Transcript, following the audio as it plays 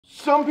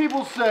Some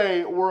people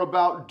say we're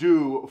about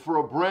due for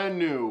a brand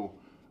new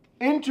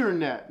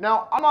internet.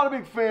 Now, I'm not a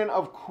big fan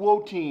of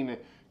quoting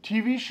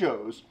TV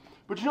shows,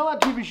 but you know that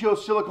TV show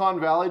Silicon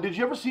Valley? Did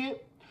you ever see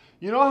it?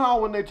 You know how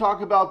when they talk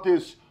about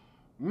this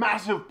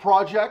massive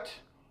project,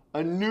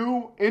 a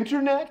new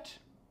internet?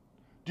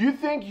 Do you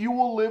think you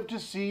will live to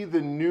see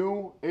the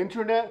new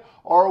internet,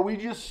 or are we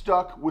just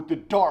stuck with the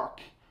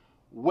dark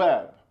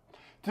web?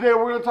 Today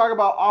we're going to talk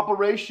about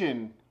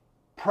Operation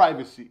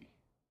Privacy.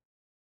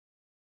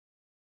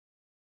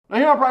 Now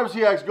here on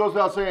Privacy X, it goes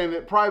without saying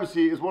that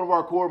privacy is one of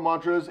our core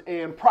mantras,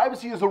 and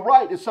privacy is a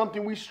right. It's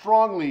something we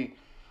strongly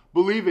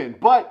believe in.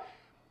 But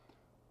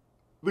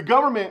the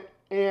government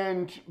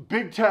and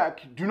big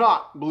tech do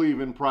not believe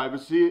in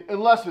privacy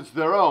unless it's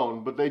their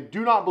own, but they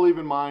do not believe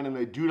in mine and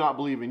they do not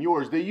believe in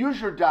yours. They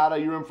use your data,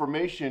 your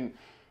information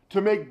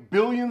to make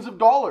billions of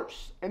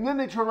dollars, and then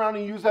they turn around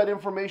and use that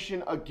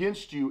information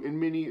against you in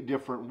many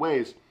different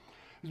ways.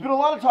 There's been a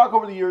lot of talk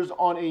over the years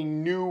on a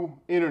new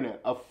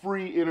internet, a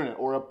free internet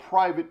or a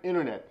private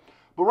internet.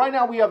 But right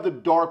now we have the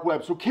dark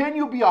web. So can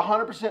you be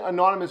 100%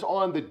 anonymous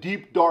on the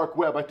deep dark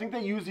web? I think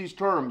they use these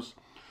terms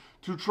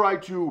to try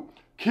to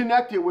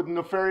connect it with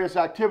nefarious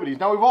activities.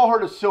 Now we've all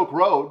heard of Silk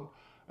Road.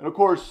 And of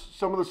course,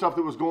 some of the stuff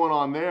that was going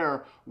on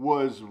there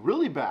was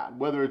really bad,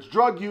 whether it's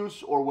drug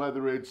use or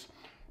whether it's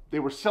they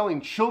were selling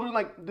children.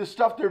 Like the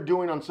stuff they're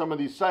doing on some of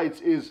these sites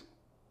is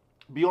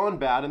beyond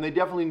bad, and they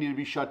definitely need to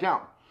be shut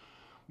down.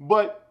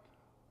 But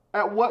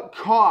at what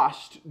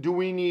cost do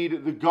we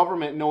need the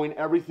government knowing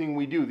everything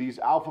we do, these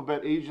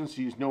alphabet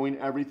agencies knowing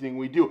everything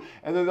we do?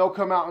 And then they'll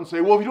come out and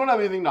say, well, if you don't have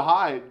anything to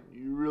hide,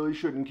 you really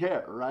shouldn't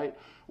care, right?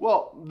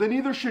 Well, then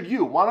neither should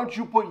you. Why don't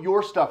you put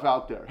your stuff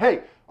out there?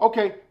 Hey,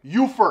 okay,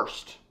 you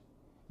first.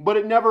 But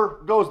it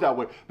never goes that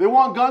way. They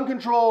want gun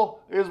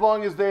control as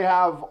long as they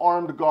have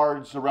armed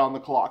guards around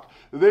the clock.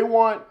 They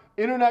want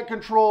internet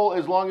control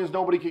as long as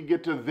nobody can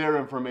get to their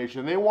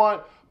information. They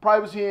want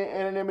privacy,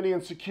 anonymity,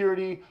 and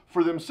security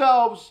for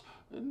themselves,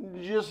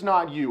 just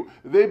not you.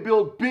 They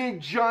build big,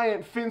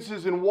 giant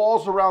fences and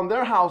walls around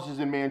their houses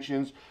and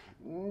mansions,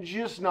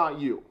 just not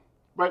you,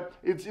 right?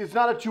 It's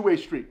not a two-way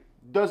street.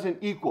 Doesn't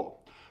equal.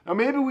 Now,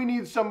 maybe we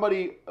need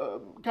somebody,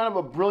 kind of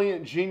a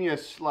brilliant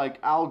genius like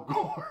Al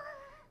Gore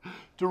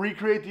to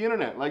recreate the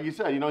internet. Like you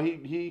said, you know,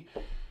 he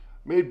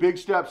made big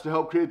steps to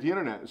help create the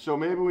internet. So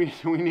maybe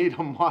we need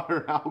a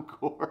modern Al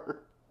Gore.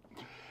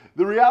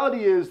 The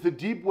reality is the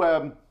deep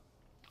web,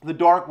 the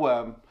dark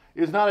web,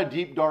 is not a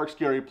deep, dark,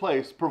 scary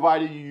place,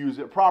 provided you use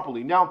it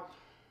properly. Now,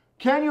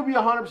 can you be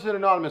 100%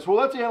 anonymous? Well,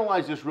 let's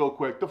analyze this real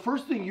quick. The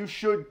first thing you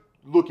should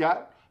look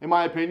at, in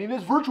my opinion,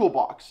 is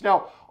Virtualbox.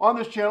 Now, on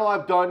this channel,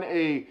 I've done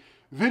a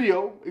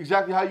video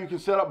exactly how you can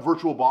set up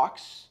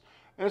Virtualbox,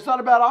 and it's not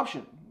a bad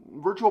option.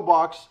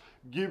 Virtualbox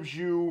gives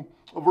you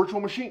a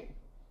virtual machine.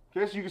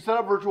 Okay, so you can set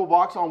up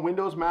Virtualbox on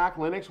Windows, Mac,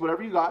 Linux,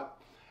 whatever you got,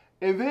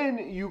 and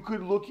then you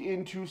could look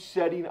into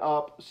setting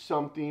up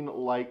something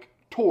like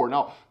Tor.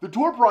 Now, the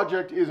Tor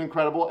project is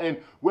incredible, and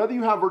whether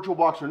you have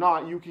Virtualbox or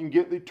not, you can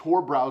get the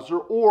Tor browser,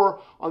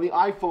 or on the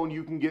iPhone,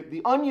 you can get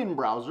the Onion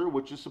browser,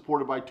 which is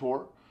supported by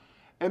Tor.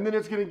 And then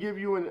it's going to give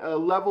you a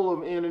level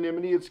of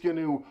anonymity. It's going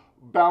to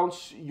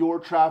bounce your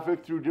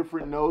traffic through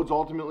different nodes,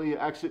 ultimately an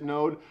exit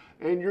node,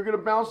 and you're going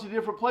to bounce to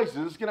different places.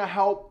 It's going to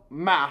help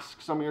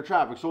mask some of your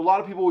traffic. So a lot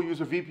of people will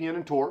use a VPN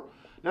in Tor.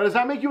 Now, does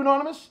that make you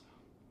anonymous?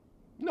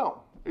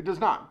 No, it does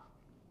not.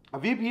 A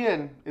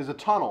VPN is a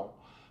tunnel.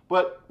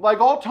 But like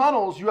all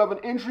tunnels, you have an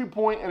entry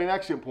point and an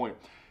exit point.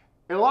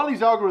 And a lot of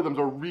these algorithms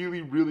are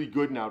really, really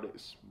good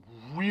nowadays.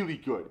 Really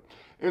good.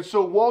 And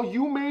so while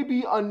you may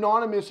be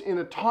anonymous in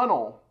a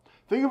tunnel,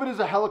 think of it as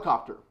a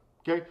helicopter,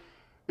 okay?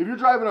 If you're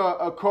driving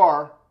a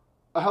car,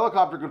 a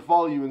helicopter could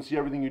follow you and see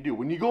everything you do.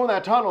 When you go in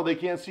that tunnel, they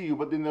can't see you,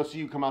 but then they'll see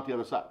you come out the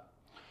other side.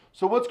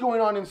 So what's going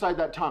on inside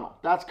that tunnel?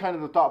 That's kind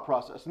of the thought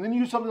process. And then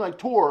you use something like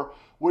Tor,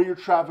 where your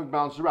traffic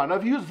bounces around. Now,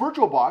 if you use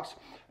Virtualbox,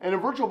 and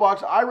in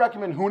Virtualbox, I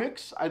recommend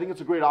Whonix. I think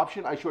it's a great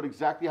option. I showed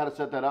exactly how to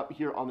set that up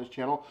here on this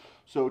channel.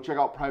 So check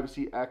out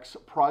Privacy X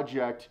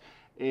Project,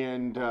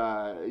 and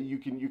you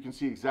can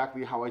see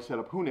exactly how I set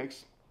up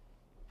Whonix.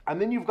 And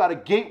then you've got a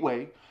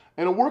gateway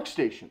and a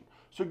workstation.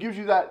 So it gives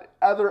you that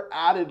other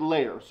added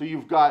layer. So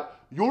you've got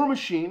your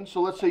machine.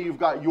 So let's say you've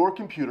got your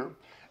computer.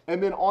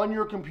 And then on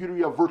your computer,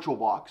 you have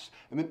Virtualbox.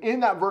 And then in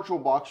that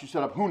Virtualbox, you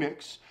set up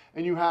Whonix.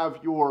 And you have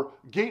your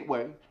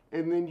gateway.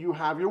 And then you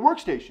have your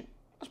workstation.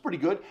 That's pretty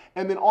good.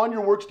 And then on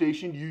your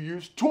workstation, you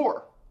use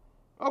Tor.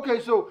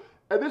 Okay, so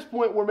at this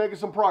point, we're making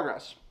some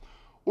progress.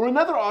 Or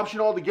another option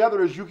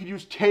altogether is you could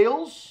use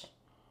Tails.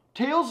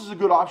 Tails is a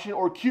good option,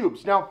 or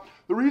Cubes. Now,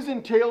 the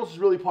reason Tails is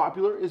really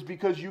popular is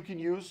because you can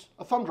use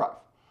a thumb drive.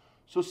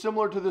 So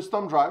similar to this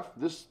thumb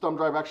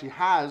drive actually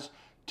has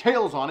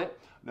Tails on it.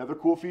 Another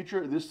cool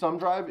feature, this thumb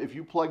drive, if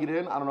you plug it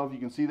in, I don't know if you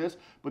can see this,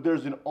 but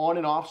there's an on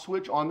and off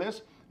switch on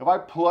this. If I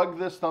plug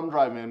this thumb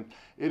drive in,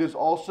 it is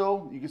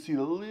also, you can see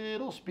the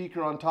little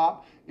speaker on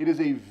top. It is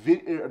a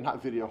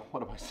not video,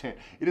 what am I saying?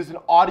 It is an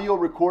audio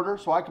recorder,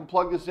 so I can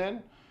plug this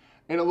in,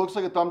 and it looks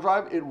like a thumb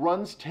drive. It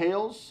runs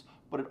Tails,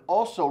 but it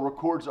also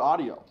records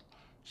audio.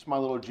 Just my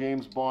little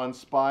James Bond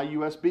spy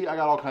USB. I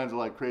got all kinds of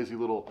like crazy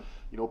little,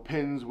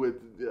 pins with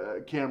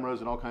cameras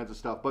and all kinds of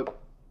stuff. But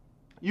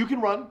you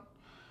can run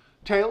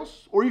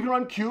Tails or you can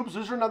run Cubes.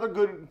 Those are another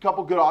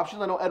couple good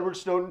options. I know Edward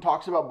Snowden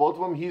talks about both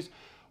of them. He's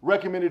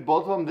recommended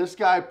both of them. This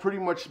guy pretty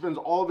much spends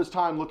all of his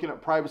time looking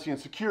at privacy and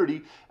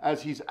security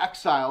as he's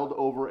exiled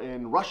over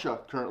in Russia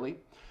currently.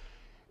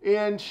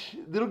 And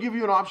it'll give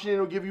you an option.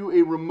 It'll give you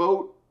a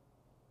remote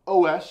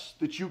OS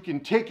that you can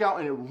take out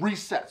and it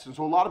resets. And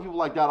so a lot of people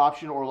like that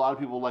option, or a lot of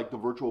people like the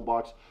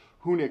Virtualbox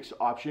Whonix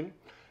option.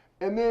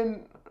 And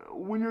then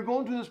when you're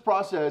going through this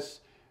process,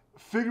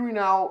 figuring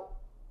out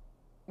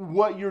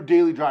what your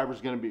daily driver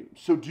is going to be.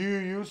 So do you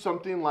use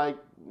something like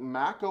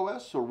Mac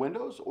OS or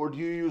Windows, or do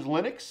you use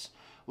Linux?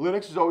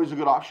 Linux is always a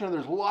good option.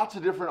 There's lots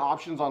of different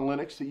options on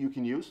Linux that you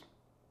can use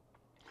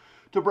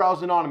to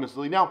browse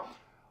anonymously. Now,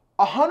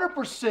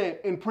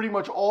 100% in pretty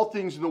much all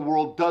things in the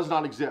world does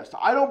not exist.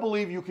 I don't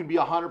believe you can be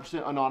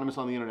 100% anonymous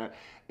on the internet.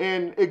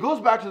 And it goes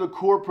back to the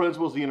core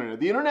principles of the internet.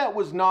 The internet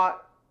was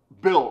not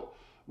built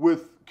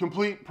with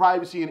complete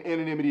privacy and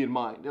anonymity in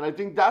mind. And I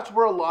think that's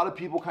where a lot of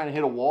people kind of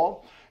hit a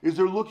wall, is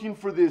they're looking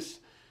for this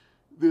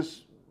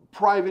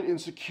private and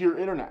secure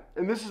internet.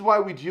 And this is why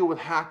we deal with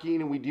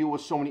hacking and we deal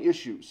with so many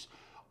issues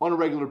on a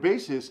regular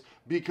basis,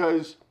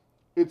 because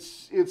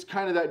it's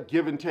kind of that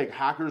give and take.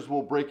 Hackers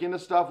will break into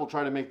stuff, will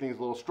try to make things a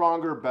little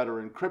stronger,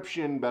 better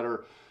encryption,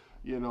 better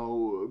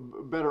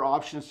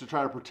options to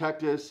try to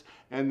protect us.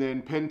 And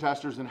then pen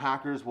testers and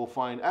hackers will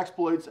find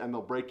exploits and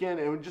they'll break in,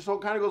 and it just all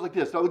kind of goes like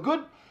this. Now, the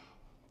good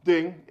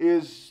thing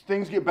is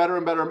things get better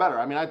and better and better.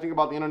 I mean, I think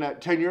about the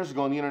internet 10 years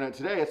ago and the internet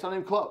today, it's not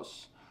even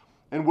close.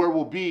 And where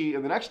we'll be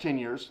in the next 10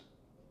 years.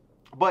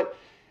 But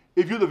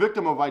if you're the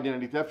victim of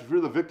identity theft, if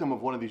you're the victim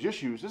of one of these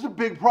issues, it's a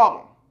big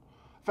problem.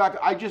 In fact,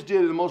 I just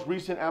did the most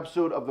recent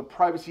episode of the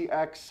Privacy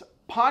X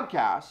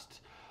podcast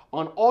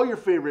on all your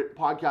favorite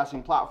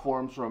podcasting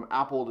platforms, from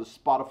Apple to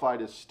Spotify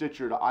to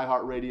Stitcher to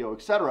iHeartRadio,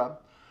 etc.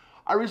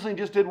 I recently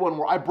just did one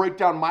where I break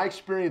down my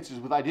experiences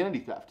with identity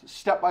theft,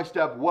 step by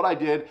step, what I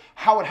did,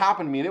 how it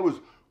happened to me, and it was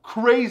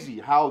crazy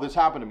how this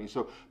happened to me.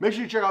 So make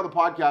sure you check out the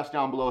podcast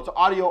down below. It's an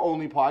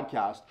audio-only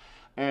podcast,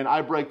 and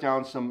I break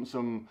down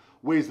some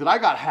ways that I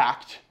got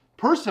hacked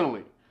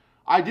personally.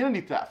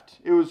 Identity theft.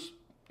 It was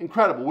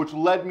incredible, which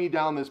led me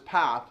down this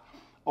path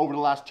over the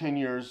last 10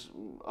 years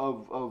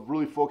of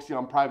really focusing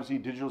on privacy,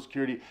 digital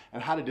security,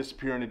 and how to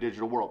disappear in a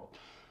digital world.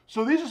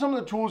 So these are some of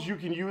the tools you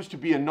can use to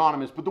be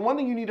anonymous. But the one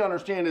thing you need to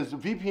understand is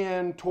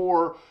VPN,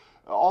 Tor,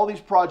 all these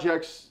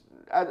projects,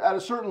 at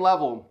a certain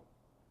level,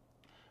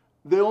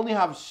 they only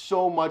have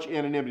so much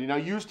anonymity. Now,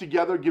 used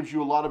together gives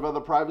you a lot of other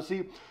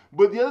privacy.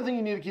 But the other thing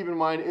you need to keep in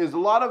mind is a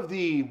lot of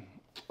the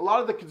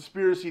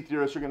conspiracy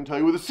theorists are going to tell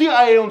you, well, the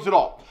CIA owns it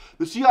all.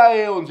 The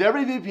CIA owns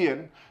every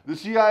VPN. The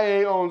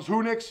CIA owns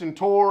Whonix and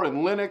Tor and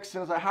Linux.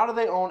 And it's like, how do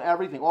they own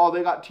everything? Oh,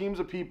 they got teams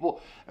of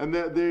people, and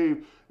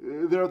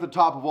they're at the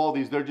top of all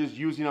these. They're just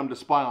using them to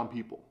spy on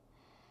people.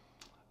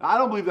 I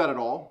don't believe that at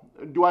all.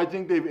 Do I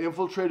think they've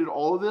infiltrated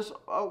all of this?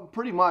 Oh,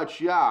 pretty much,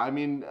 yeah. I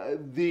mean,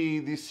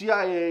 the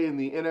CIA and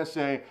the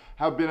NSA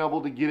have been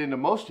able to get into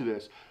most of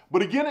this.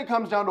 But again, it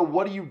comes down to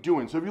what are you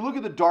doing? So if you look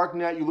at the dark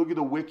net, you look at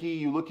the wiki,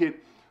 you look at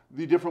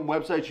the different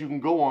websites you can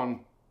go on,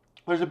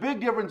 there's a big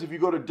difference if you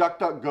go to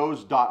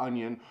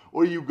duckduckgoes.onion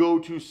or you go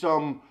to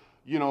some,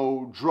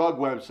 drug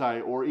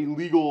website or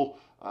illegal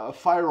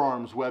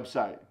firearms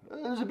website.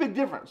 There's a big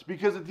difference,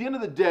 because at the end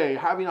of the day,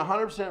 having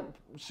 100%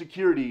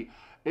 security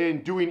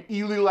and doing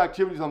illegal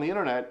activities on the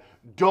internet,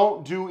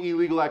 don't do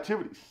illegal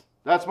activities.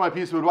 That's my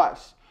piece of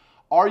advice.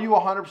 Are you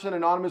 100%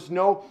 anonymous?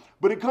 No,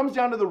 but it comes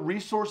down to the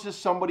resources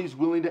somebody's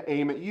willing to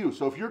aim at you.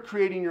 So if you're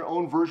creating your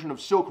own version of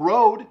Silk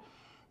Road,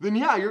 then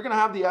yeah, you're going to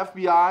have the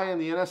FBI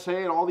and the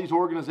NSA and all these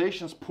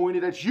organizations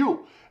pointed at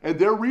you. And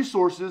their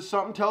resources,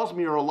 something tells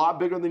me, are a lot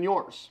bigger than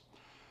yours.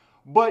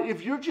 But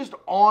if you're just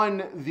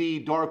on the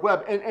dark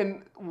web,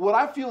 and what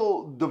I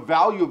feel the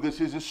value of this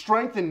is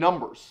strength in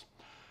numbers.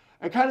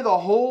 And kind of the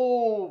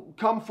whole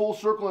come full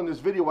circle in this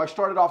video, I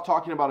started off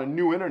talking about a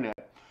new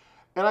internet.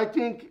 And I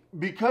think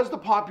because the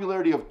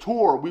popularity of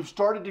Tor, we've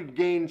started to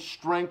gain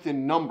strength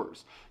in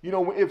numbers.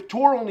 If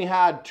Tor only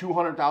had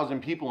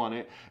 200,000 people on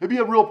it, it'd be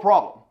a real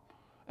problem.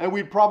 And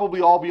we'd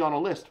probably all be on a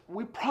list.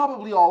 We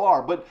probably all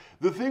are. But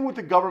the thing with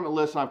the government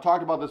list, and I've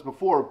talked about this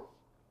before,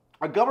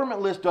 a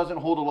government list doesn't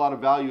hold a lot of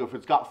value if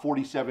it's got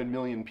 47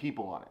 million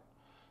people on it.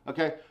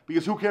 Okay?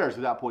 Because who cares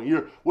at that point?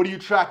 What are you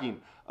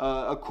tracking?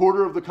 A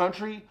quarter of the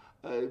country?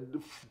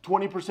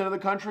 20% of the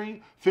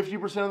country?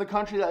 50% of the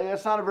country?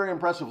 That's not a very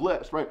impressive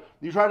list, right?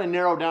 You try to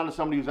narrow down to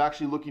somebody who's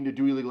actually looking to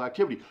do illegal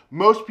activity.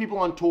 Most people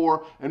on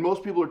Tor, and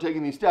most people are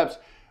taking these steps,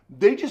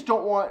 they just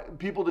don't want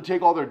people to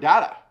take all their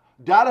data.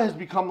 Data has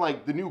become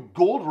like the new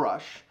gold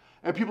rush,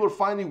 and people are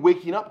finally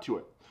waking up to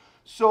it.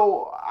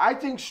 So I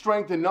think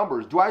strength in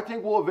numbers. Do I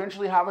think we'll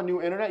eventually have a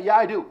new internet? Yeah,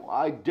 I do.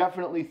 I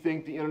definitely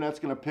think the internet's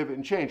going to pivot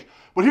and change.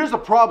 But here's the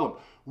problem.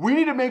 We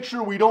need to make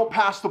sure we don't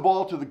pass the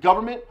ball to the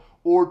government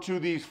or to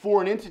these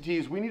foreign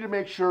entities. We need to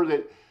make sure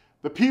that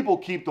the people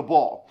keep the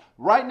ball.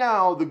 Right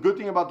now, the good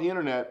thing about the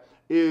internet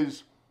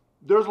is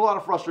there's a lot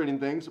of frustrating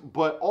things,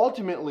 but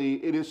ultimately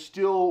it is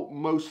still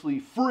mostly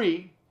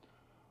free.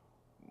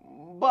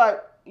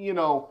 But, you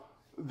know,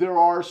 there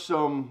are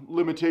some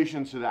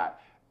limitations to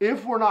that.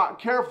 If we're not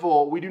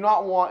careful, we do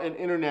not want an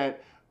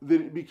internet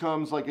that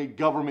becomes like a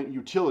government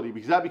utility,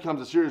 because that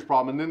becomes a serious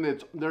problem. And then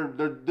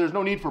there's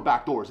no need for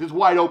backdoors. It's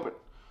wide open.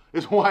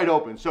 It's wide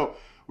open. So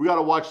we got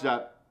to watch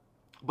that.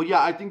 But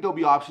yeah, I think there'll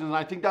be options. And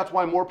I think that's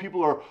why more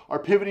people are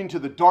pivoting to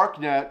the dark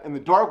net and the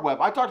dark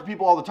web. I talk to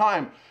people all the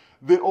time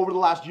that over the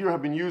last year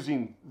have been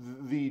using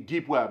the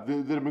deep web,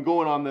 that have been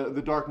going on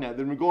the dark net, that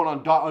have been going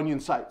on .onion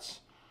sites.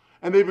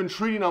 And they've been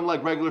treating them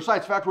like regular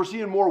sites. In fact, we're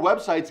seeing more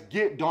websites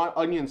get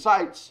 .onion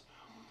sites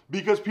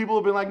because people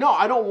have been like, no,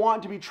 I don't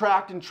want to be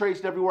tracked and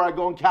traced everywhere I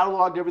go and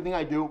cataloged everything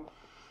I do.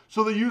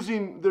 So they're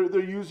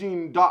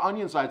using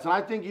 .onion sites. And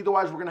I think either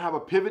way, we're going to have a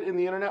pivot in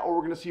the internet, or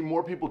we're going to see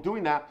more people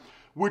doing that,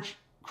 which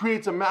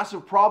creates a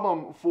massive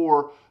problem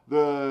for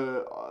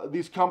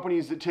these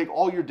companies that take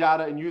all your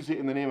data and use it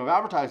in the name of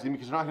advertising,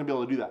 because they're not going to be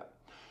able to do that.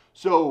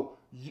 So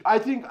I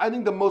think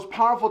the most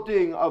powerful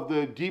thing of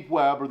the deep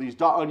web or these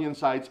 .onion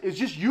sites is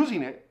just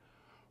using it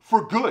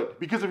for good.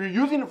 Because if you're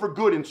using it for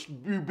good and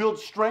you build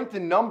strength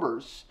in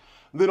numbers,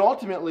 then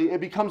ultimately it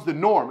becomes the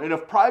norm. And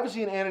if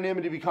privacy and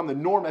anonymity become the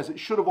norm, as it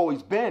should have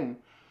always been,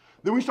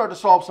 then we start to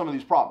solve some of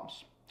these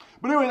problems.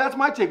 But anyway, that's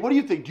my take. What do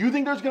you think? Do you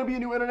think there's going to be a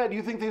new internet? Do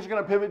you think things are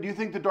going to pivot? Do you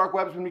think the dark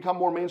web is going to become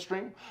more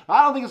mainstream?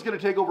 I don't think it's going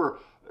to take over,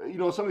 you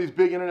know, some of these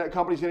big internet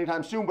companies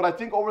anytime soon, but I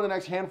think over the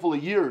next handful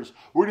of years,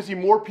 we're going to see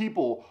more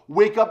people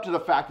wake up to the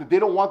fact that they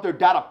don't want their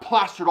data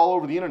plastered all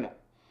over the internet.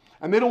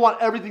 And they don't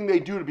want everything they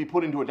do to be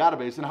put into a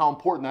database, and how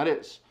important that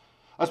is.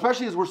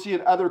 Especially as we're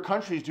seeing other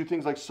countries do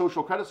things like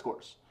social credit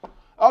scores.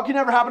 Oh, it can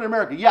never happen in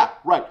America. Yeah,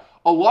 right.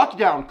 A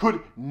lockdown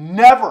could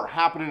never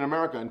happen in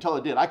America until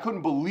it did. I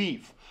couldn't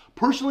believe.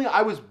 Personally,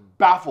 I was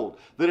baffled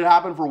that it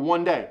happened for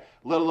one day,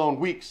 let alone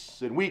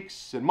weeks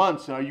and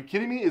months. And are you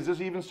kidding me? Is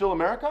this even still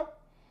America?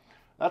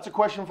 That's a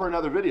question for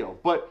another video.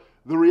 But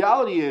the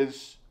reality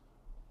is,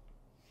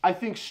 I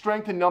think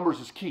strength in numbers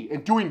is key,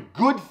 and doing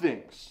good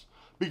things,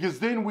 because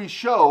then we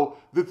show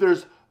that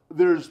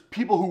there's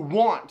people who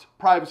want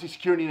privacy,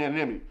 security, and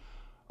anonymity.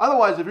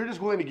 Otherwise, if you're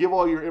just willing to give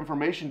all your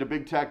information to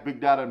big tech,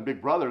 big data, and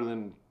big brother,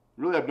 then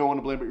you really have no one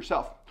to blame but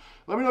yourself.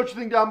 Let me know what you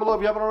think down below.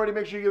 If you haven't already,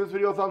 make sure you give this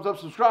video a thumbs up,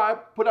 subscribe,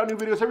 put out new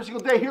videos every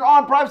single day here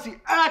on Privacy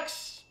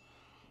X.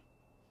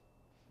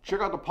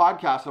 Check out the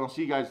podcast, and I'll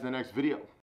see you guys in the next video.